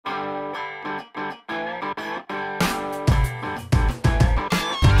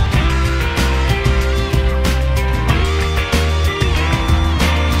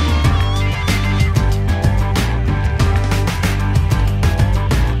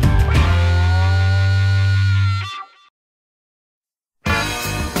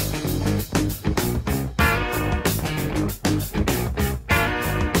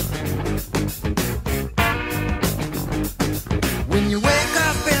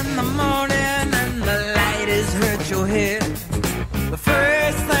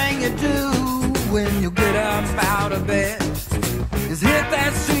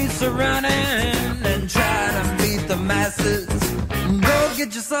running and try to beat the masses. Go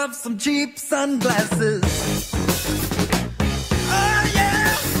get yourself some cheap sunglasses. Oh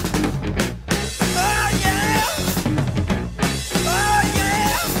yeah, oh yeah, oh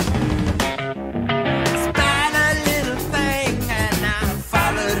yeah. Spied a little thing and I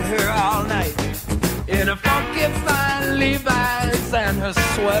followed her all night in a funky fine Levi's and her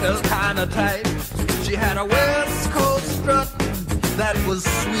sweater's kinda tight. She had a West Coast strut that was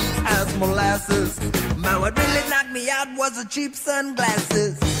sweet as molasses. Man, what really knocked me out was the cheap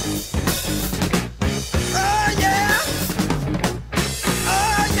sunglasses. Oh yeah,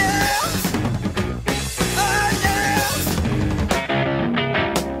 oh yeah, oh yeah.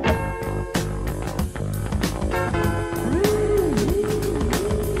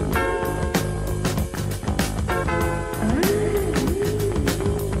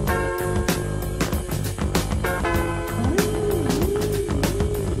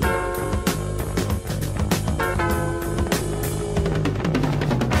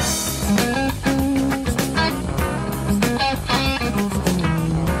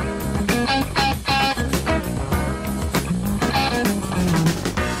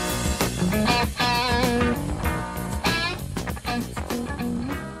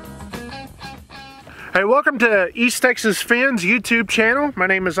 Hey, welcome to East Texas Fins YouTube channel. My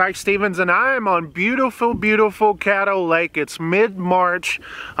name is Ike Stephens and I am on beautiful, beautiful Caddo Lake. It's mid-March.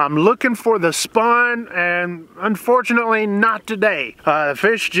 I'm looking for the spawn and unfortunately not today. The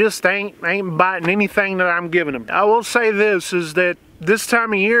fish just ain't biting anything that I'm giving them. I will say this, is that this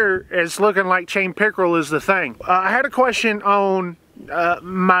time of year it's looking like chain pickerel is the thing. I had a question on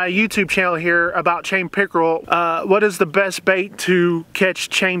my YouTube channel here about chain pickerel. What is the best bait to catch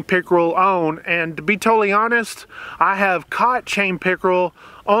chain pickerel on? And to be totally honest, I have caught chain pickerel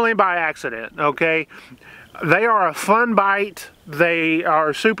only by accident, okay? They are a fun bite. They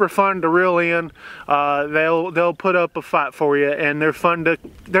are super fun to reel in. They'll put up a fight for you, and they're fun to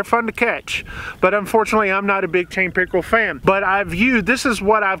catch. But unfortunately, I'm not a big chain pickerel fan. But this is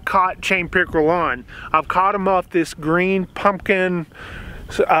what I've caught chain pickerel on. I've caught them off this green pumpkin,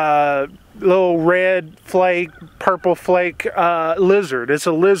 little red flake, purple flake lizard. It's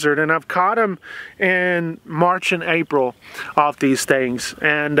a lizard, and I've caught them in March and April off these things.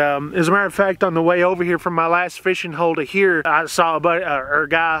 And as a matter of fact, on the way over here from my last fishing hole to here, I saw a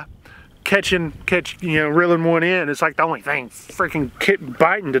guy reeling one in. It's like the only thing freaking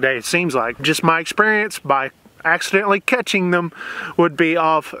biting today, it seems like. Just my experience by accidentally catching them would be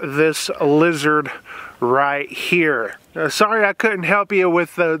off this lizard right here. Sorry I couldn't help you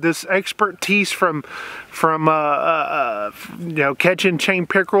with this expertise from catching chain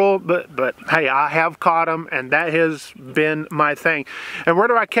pickerel, but hey, I have caught them, and that has been my thing. And where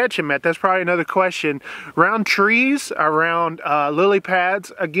do I catch them at? That's probably another question. Around trees, around lily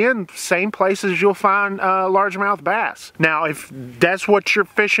pads. Again, same places you'll find largemouth bass. Now, if that's what you're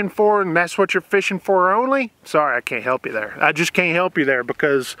fishing for and that's what you're fishing for only, sorry, I can't help you there. I just can't help you there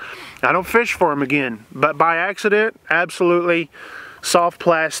because I don't fish for them again. But by accident, absolutely. Soft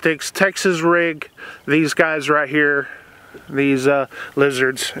plastics, Texas rig, these guys right here, these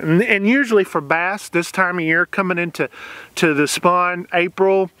lizards. And usually for bass this time of year, coming into the spawn,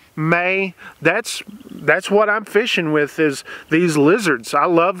 April, May, that's what I'm fishing with, is these lizards. I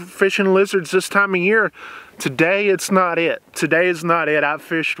love fishing lizards this time of year. Today it's not it. Today is not it. I've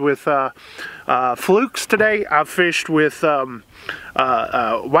fished with flukes today. I've fished with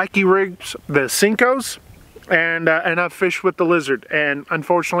wikey rigs, the Cincos. And I've fished with the lizard, and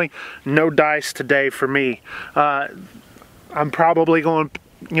unfortunately, no dice today for me. I'm probably going,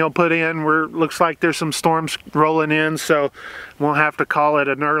 put in where it looks like there's some storms rolling in, so we'll have to call it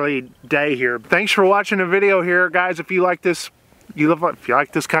an early day here. Thanks for watching the video here, guys. If you like this, if you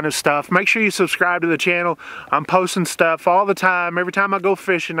like this kind of stuff, make sure you subscribe to the channel. I'm posting stuff all the time. Every time I go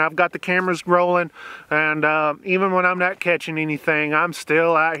fishing, I've got the cameras rolling, and even when I'm not catching anything, I'm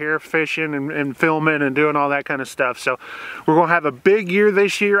still out here fishing and filming and doing all that kind of stuff. So we're gonna have a big year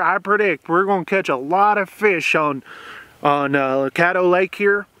this year. I predict we're gonna catch a lot of fish on Caddo Lake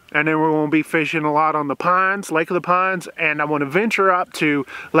here. And then we're going to be fishing a lot on the Pines, Lake of the Pines, and I want to venture up to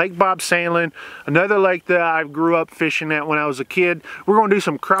Lake Bob Sandlin, another lake that I grew up fishing at when I was a kid. We're going to do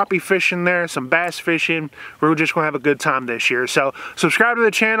some crappie fishing there, some bass fishing. We're just going to have a good time this year. So subscribe to the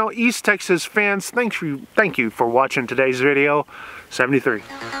channel, East Texas Fins. Thank you for watching today's video. 73.